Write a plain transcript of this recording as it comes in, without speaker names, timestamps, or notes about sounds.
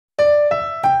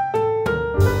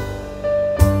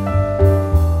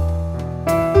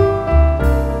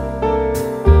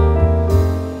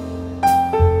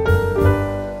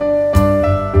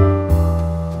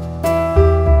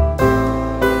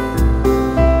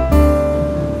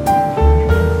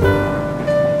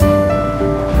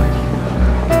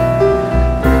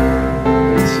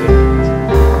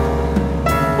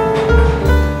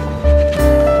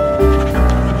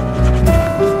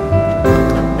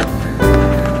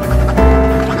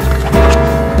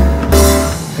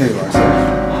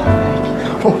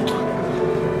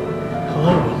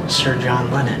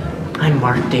John Lennon. I'm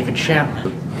Mark David Chapman.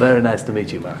 Very nice to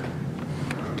meet you, Mark.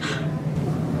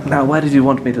 Now, why did you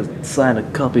want me to sign a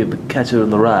copy of The Catcher in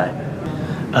the Rye?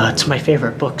 It's my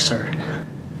favorite book, sir.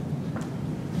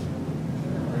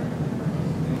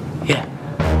 Yeah.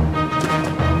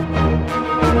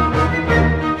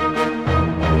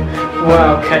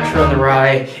 Wow, Catcher in the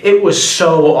Rye. It was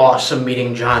so awesome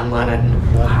meeting John Lennon.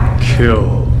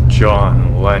 Kill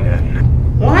John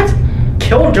Lennon. What?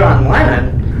 Kill John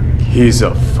Lennon? He's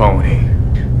a phony.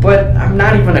 But I'm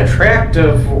not even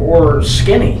attractive or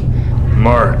skinny.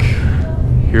 Mark,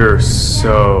 you're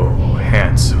so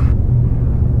handsome.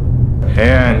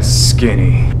 And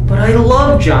skinny. But I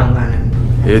love John Lennon.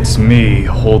 It's me,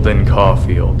 Holden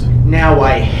Caulfield. Now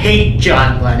I hate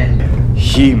John Lennon.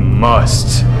 He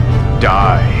must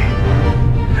die.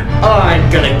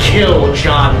 I'm gonna kill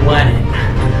John Lennon.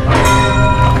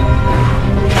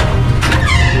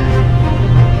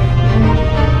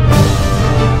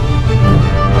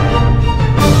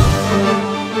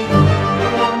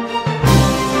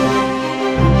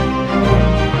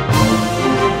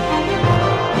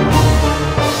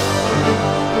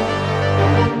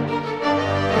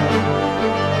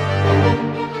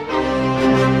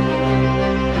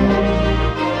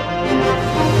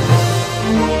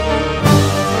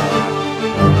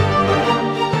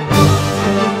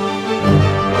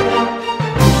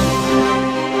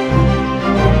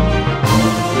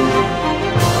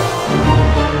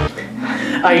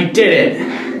 I did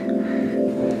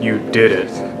it. You did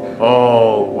it.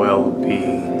 All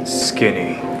well-being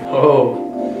skinny.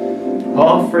 Oh,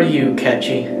 all for you,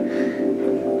 Catchy.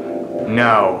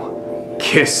 Now,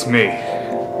 kiss me.